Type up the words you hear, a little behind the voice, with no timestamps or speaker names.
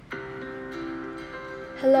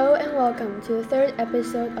Hello and welcome to the third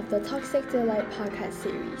episode of the Toxic Delight podcast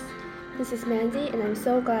series. This is Mandy and I'm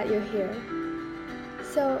so glad you're here.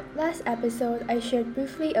 So, last episode I shared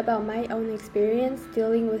briefly about my own experience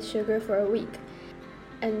dealing with sugar for a week.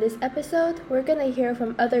 And this episode, we're gonna hear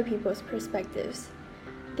from other people's perspectives.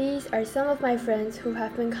 These are some of my friends who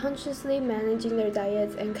have been consciously managing their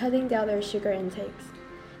diets and cutting down their sugar intakes.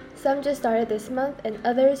 Some just started this month and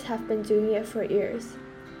others have been doing it for years.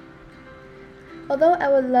 Although I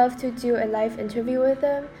would love to do a live interview with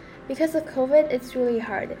them, because of COVID it's really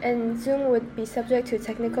hard and Zoom would be subject to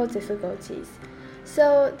technical difficulties.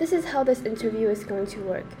 So this is how this interview is going to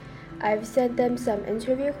work. I've sent them some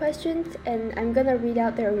interview questions and I'm gonna read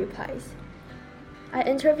out their replies. I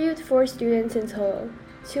interviewed 4 students in total,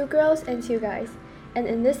 2 girls and 2 guys, and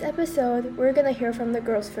in this episode we're gonna hear from the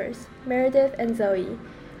girls first, Meredith and Zoe.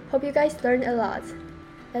 Hope you guys learned a lot.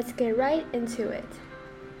 Let's get right into it.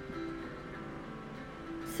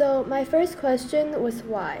 So my first question was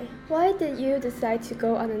why? Why did you decide to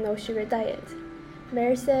go on a no sugar diet?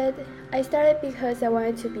 Mare said, I started because I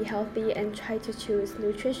wanted to be healthy and try to choose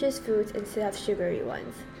nutritious foods instead of sugary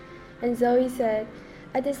ones. And Zoe said,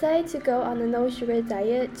 I decided to go on a no sugar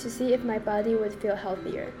diet to see if my body would feel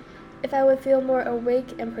healthier, if I would feel more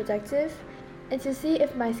awake and productive, and to see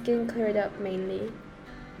if my skin cleared up mainly.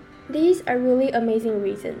 These are really amazing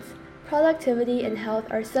reasons. Productivity and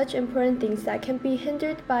health are such important things that can be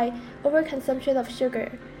hindered by overconsumption of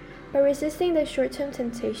sugar. By resisting the short-term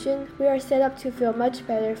temptation, we are set up to feel much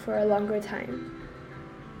better for a longer time.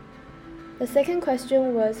 The second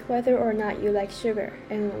question was whether or not you like sugar,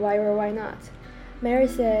 and why or why not. Mary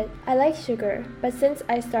said, I like sugar, but since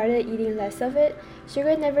I started eating less of it,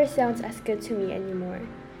 sugar never sounds as good to me anymore.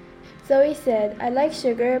 Zoe said, I like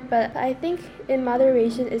sugar, but I think in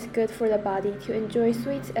moderation is good for the body to enjoy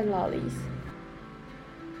sweets and lollies.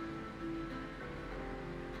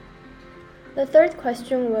 The third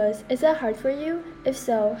question was, is that hard for you? If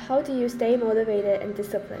so, how do you stay motivated and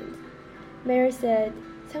disciplined? Mary said,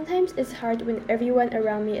 sometimes it's hard when everyone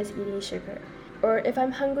around me is eating sugar, or if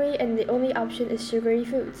I'm hungry and the only option is sugary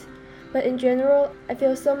foods. But in general, I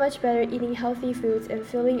feel so much better eating healthy foods and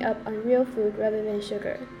filling up on real food rather than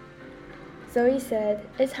sugar. Zoe said,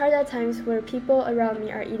 it's hard at times where people around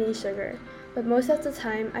me are eating sugar, but most of the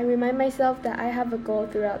time I remind myself that I have a goal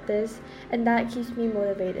throughout this and that keeps me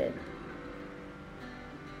motivated.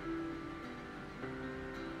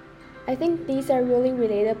 I think these are really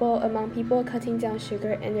relatable among people cutting down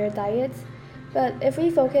sugar in their diets, but if we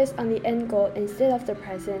focus on the end goal instead of the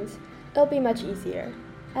present, it'll be much easier.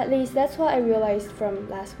 At least that's what I realized from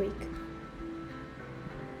last week.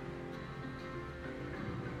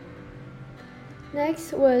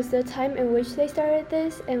 Next was the time in which they started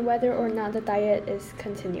this and whether or not the diet is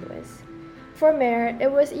continuous. For Mare,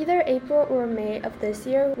 it was either April or May of this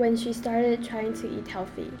year when she started trying to eat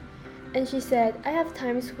healthy. And she said, I have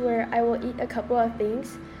times where I will eat a couple of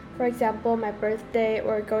things, for example my birthday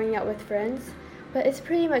or going out with friends, but it's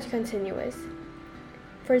pretty much continuous.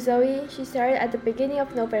 For Zoe, she started at the beginning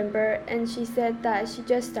of November and she said that she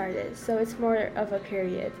just started, so it's more of a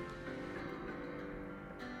period.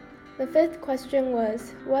 The fifth question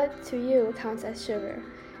was, what to you counts as sugar?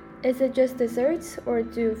 Is it just desserts or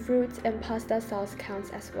do fruits and pasta sauce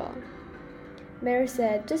count as well? Mare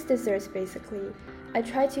said, just desserts basically. I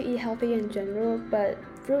try to eat healthy in general, but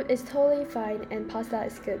fruit is totally fine and pasta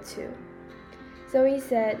is good too. Zoe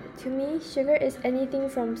said, to me, sugar is anything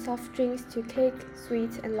from soft drinks to cake,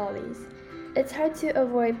 sweets, and lollies. It's hard to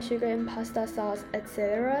avoid sugar in pasta sauce,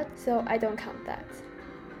 etc., so I don't count that.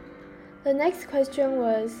 The next question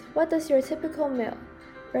was, what does your typical meal,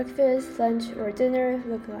 breakfast, lunch, or dinner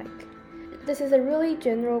look like? This is a really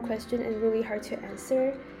general question and really hard to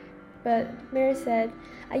answer, but Mary said,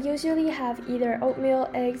 I usually have either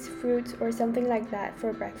oatmeal, eggs, fruit, or something like that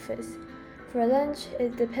for breakfast. For lunch,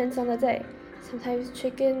 it depends on the day, sometimes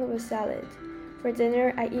chicken with salad. For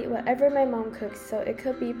dinner, I eat whatever my mom cooks, so it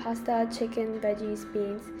could be pasta, chicken, veggies,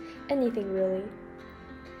 beans, anything really.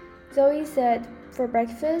 Zoe said, for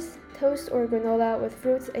breakfast, toast or granola with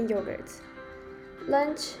fruits and yogurts.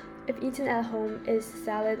 Lunch, if eaten at home, is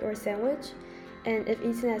salad or sandwich, and if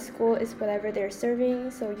eaten at school is whatever they're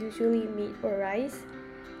serving, so usually meat or rice.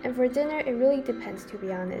 And for dinner, it really depends, to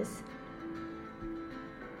be honest.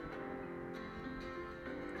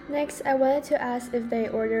 Next, I wanted to ask if they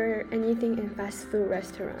order anything in fast food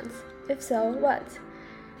restaurants. If so, what?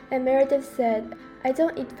 And Meredith said, I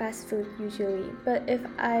don't eat fast food usually, but if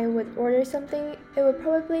I would order something, it would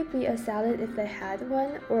probably be a salad if they had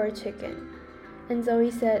one, or a chicken. And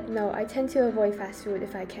Zoe said, no, I tend to avoid fast food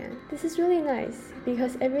if I can. This is really nice,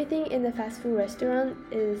 because everything in the fast food restaurant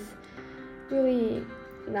is really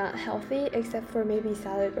not healthy except for maybe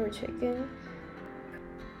salad or chicken.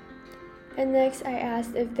 And next, I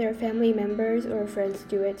asked if their family members or friends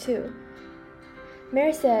do it too.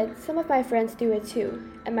 Mary said, some of my friends do it too,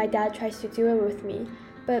 and my dad tries to do it with me,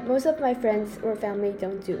 but most of my friends or family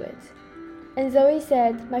don't do it. And Zoe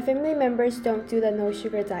said, my family members don't do the no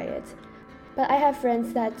sugar diet, but I have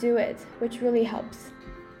friends that do it, which really helps.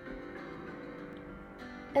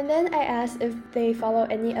 And then I asked if they follow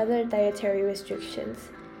any other dietary restrictions.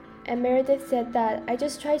 And Meredith said that I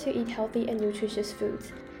just try to eat healthy and nutritious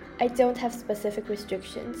foods. I don't have specific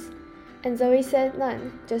restrictions. And Zoe said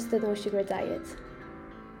none, just the no sugar diet.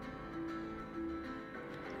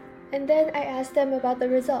 And then I asked them about the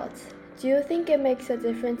results. Do you think it makes a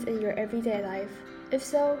difference in your everyday life? If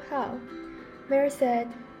so, how? Mary said,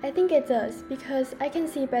 I think it does because I can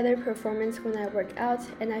see better performance when I work out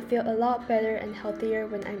and I feel a lot better and healthier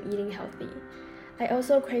when I'm eating healthy. I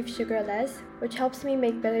also crave sugar less, which helps me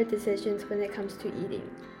make better decisions when it comes to eating.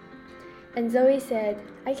 And Zoe said,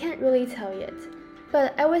 I can't really tell yet,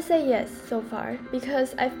 but I would say yes so far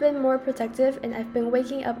because I've been more productive and I've been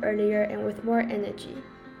waking up earlier and with more energy.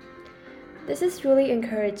 This is really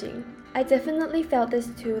encouraging. I definitely felt this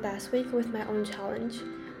too last week with my own challenge.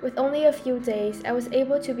 With only a few days, I was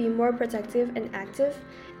able to be more productive and active,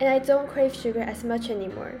 and I don't crave sugar as much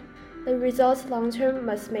anymore. The results long term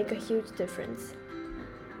must make a huge difference.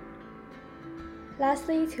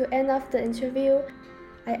 Lastly, to end off the interview,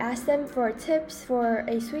 I asked them for tips for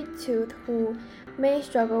a sweet tooth who may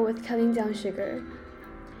struggle with cutting down sugar.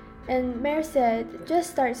 And Mary said,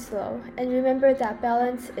 just start slow and remember that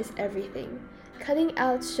balance is everything. Cutting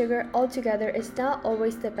out sugar altogether is not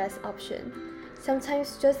always the best option.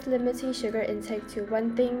 Sometimes just limiting sugar intake to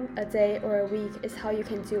one thing a day or a week is how you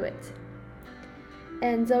can do it.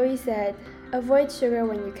 And Zoe said, avoid sugar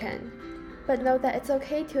when you can, but know that it's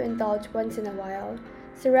okay to indulge once in a while.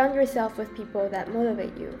 Surround yourself with people that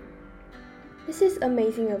motivate you. This is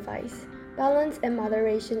amazing advice. Balance and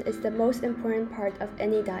moderation is the most important part of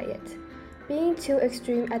any diet. Being too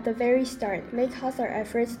extreme at the very start may cause our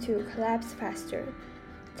efforts to collapse faster.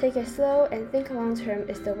 Take it slow and think long term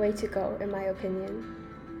is the way to go, in my opinion.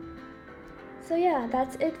 So yeah,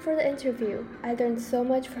 that's it for the interview. I learned so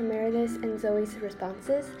much from Meredith and Zoe's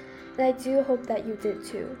responses, and I do hope that you did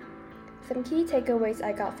too. Some key takeaways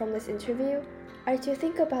I got from this interview are to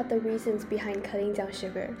think about the reasons behind cutting down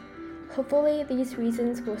sugar. Hopefully, these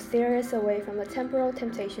reasons will steer us away from the temporal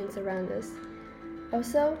temptations around us.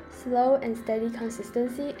 Also, slow and steady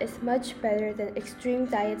consistency is much better than extreme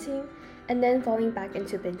dieting and then falling back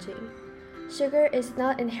into binging. Sugar is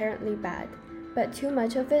not inherently bad, but too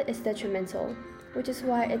much of it is detrimental, which is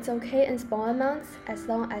why it's okay in small amounts as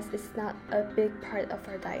long as it's not a big part of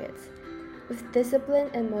our diets. With discipline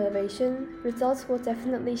and motivation, results will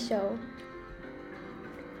definitely show.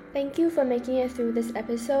 Thank you for making it through this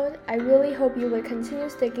episode. I really hope you will continue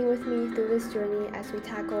sticking with me through this journey as we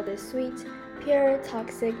tackle this sweet, pure,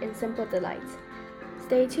 toxic, and simple delight.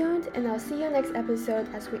 Stay tuned, and I'll see you next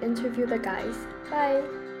episode as we interview the guys.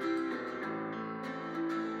 Bye!